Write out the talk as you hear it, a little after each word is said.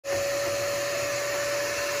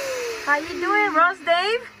How you doing, Rose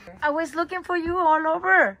Dave? I was looking for you all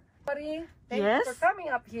over. Thank you for coming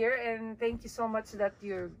up here, and thank you so much that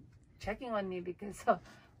you're checking on me because,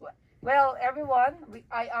 well, everyone,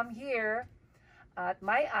 I am here at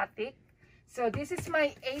my attic. So this is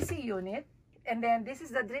my AC unit, and then this is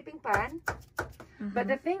the dripping pan. But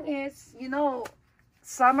the thing is, you know,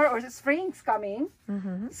 summer or spring's coming.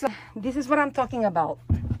 So this is what I'm talking about.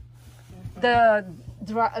 The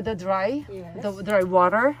dry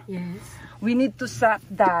water. Yes. We need to sap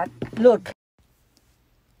that. Look.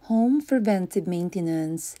 Home preventive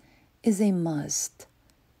maintenance is a must.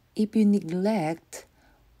 If you neglect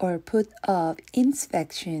or put off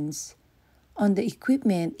inspections on the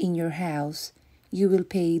equipment in your house, you will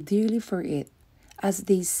pay dearly for it. As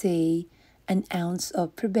they say, an ounce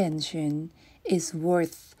of prevention is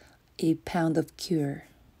worth a pound of cure.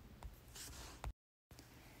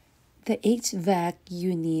 The HVAC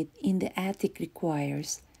unit in the attic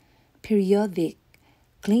requires periodic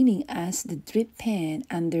cleaning as the drip pan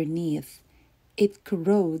underneath it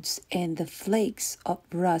corrodes and the flakes of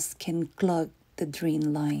rust can clog the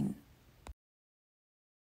drain line.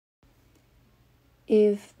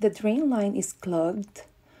 If the drain line is clogged,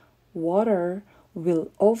 water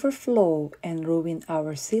will overflow and ruin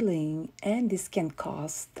our ceiling, and this can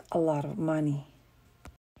cost a lot of money.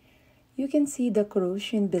 You can see the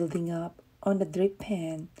corrosion building up on the drip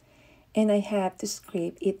pan, and I have to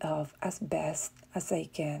scrape it off as best as I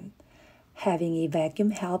can. Having a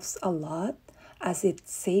vacuum helps a lot as it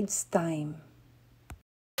saves time.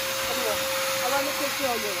 I want to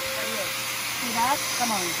show you. See that?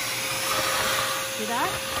 Come on. See that?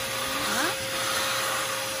 Huh?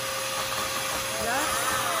 See that? Huh?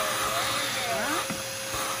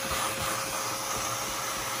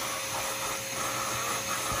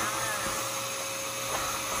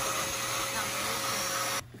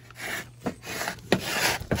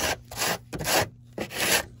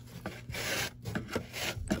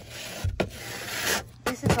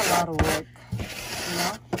 This is a lot of work, you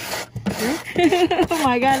know? Oh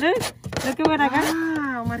my God, look at what I got.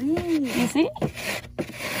 Wow, Marie. You see?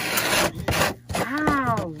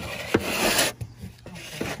 Wow.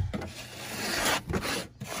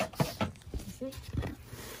 You see?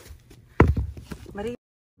 Marie.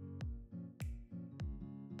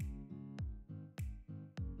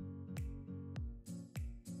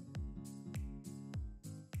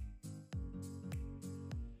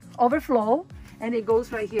 Overflow, and it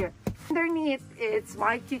goes right here. Underneath, it's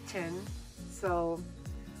my kitchen, so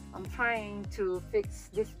I'm trying to fix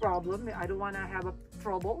this problem. I don't want to have a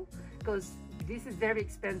trouble because this is very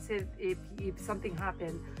expensive if something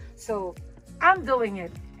happened. So I'm doing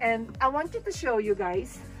it, and I wanted to show you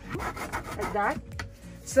guys like that.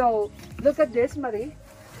 So look at this, Marie.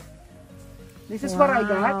 This is what I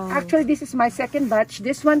got. Actually, this is my second batch.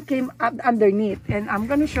 This one came up underneath, and I'm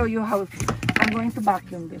going to show you how I'm going to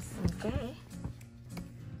vacuum this. Okay.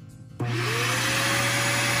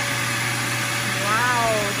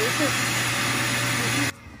 Wow, this is...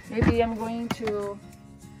 Maybe I'm going to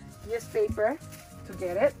use paper to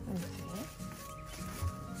get it. Okay.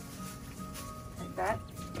 Like that.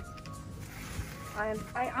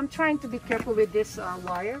 I'm trying to be careful with this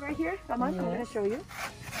wire right here. Come on, I'm going to show you.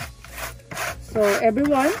 So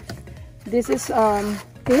everyone, this is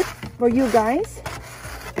tip for you guys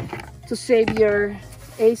to save your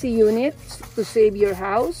AC units, to save your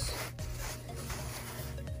house.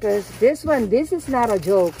 Because this is not a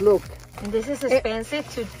joke. Look. And this is expensive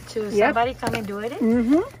to somebody come and do it?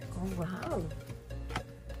 Oh, wow.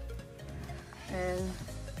 And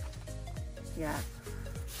yeah.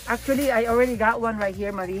 Actually, I already got one right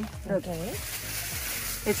here, Marie. Look. Okay.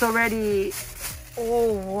 It's already...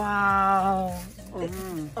 Oh, wow.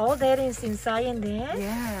 All that is inside and there?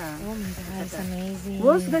 Yeah. Oh my God, that's amazing.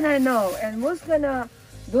 Who's gonna know? And who's gonna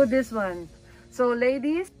do this one? So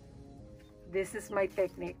ladies, this is my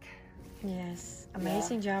technique. Yes.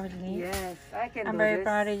 Amazing job, Lee. Yes, I can I'm do very this.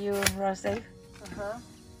 proud of you, Rose.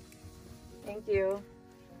 Thank you.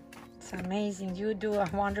 It's amazing. You do a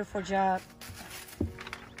wonderful job.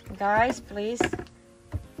 Guys, please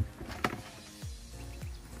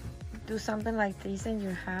do something like this in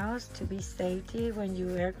your house to be safety when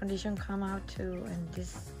your air condition come out too in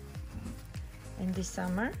this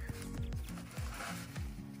summer.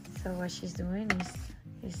 So what she's doing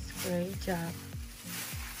is great job.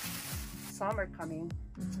 Summer coming.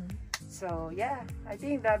 So yeah, I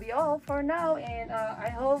think that'll be all for now, and I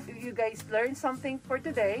hope you guys learned something for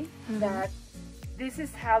today, that this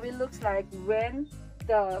is how it looks like when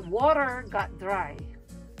the water got dry.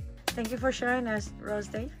 Thank you for sharing us, Rose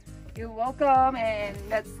Day. You're welcome, and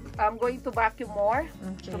I'm going to vacuum more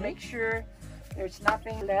to make sure There's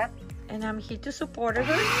nothing left. And I'm here to support her.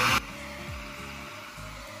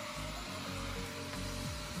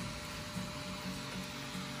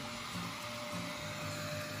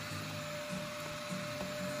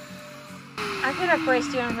 I got a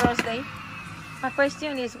question, Rose. My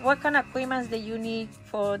question is, what kind of equipment that you need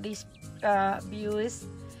for these viewers?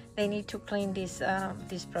 They need to clean this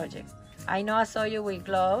project. I know I saw you with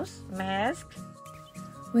gloves, mask.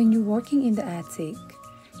 When you're working in the attic,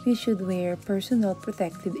 you should wear personal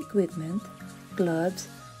protective equipment, gloves,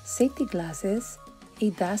 safety glasses, a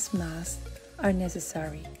dust mask are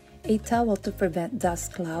necessary. A towel to prevent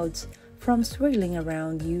dust clouds from swirling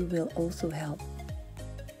around you will also help.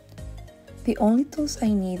 The only tools I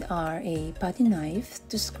need are a putty knife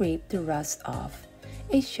to scrape the rust off,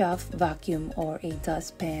 a shaft vacuum or a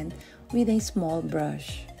dustpan with a small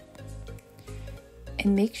brush.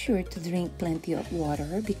 And make sure to drink plenty of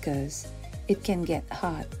water because it can get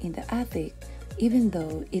hot in the attic even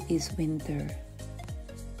though it is winter.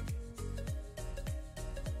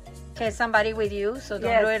 Okay, somebody with you, so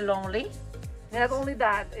don't do it lonely. Not only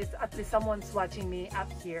that, it's at least someone's watching me up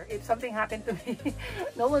here. If something happened to me,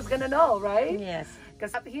 no one's gonna know, right? Yes.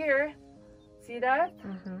 Because up here, see that?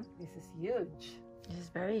 This is huge. This is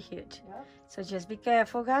very huge. Yeah. So just be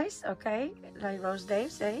careful, guys, okay? Like Rose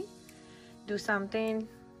Dave say, do something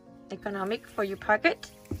economic for your pocket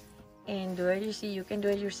and do it. You see, you can do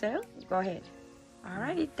it yourself. Go ahead.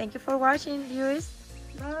 Alrighty, thank you for watching, viewers.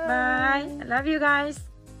 Bye. Bye. I love you guys.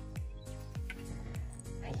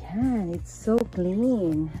 Ayan, it's so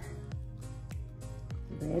clean.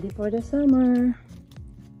 Ready for the summer.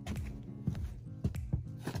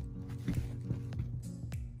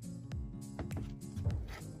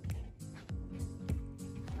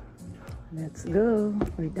 Let's go.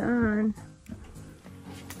 We're done.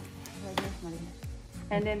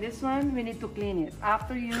 And then this one, we need to clean it.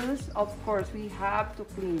 After use, of course, we have to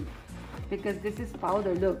clean because this is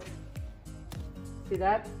powder, look. See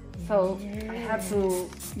that? So I have to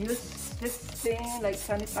use this thing like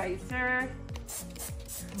sanitizer.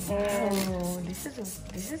 And this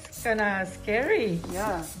is kinda scary.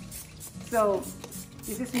 yeah. So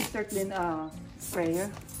this is Mr. Clean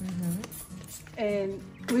sprayer. And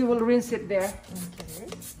we will rinse it there.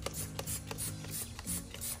 Okay.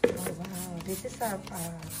 Oh wow, this is a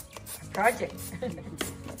project.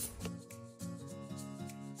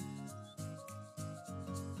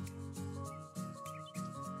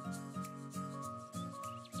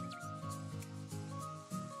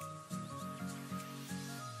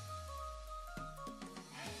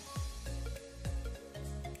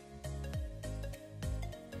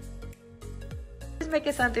 Let's make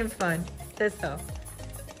it something fun. That's all.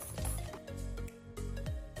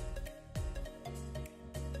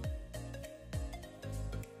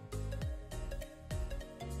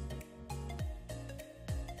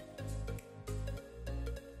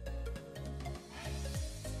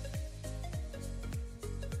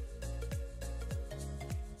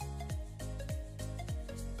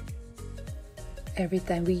 Every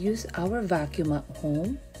time we use our vacuum at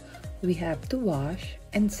home, we have to wash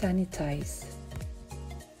and sanitize.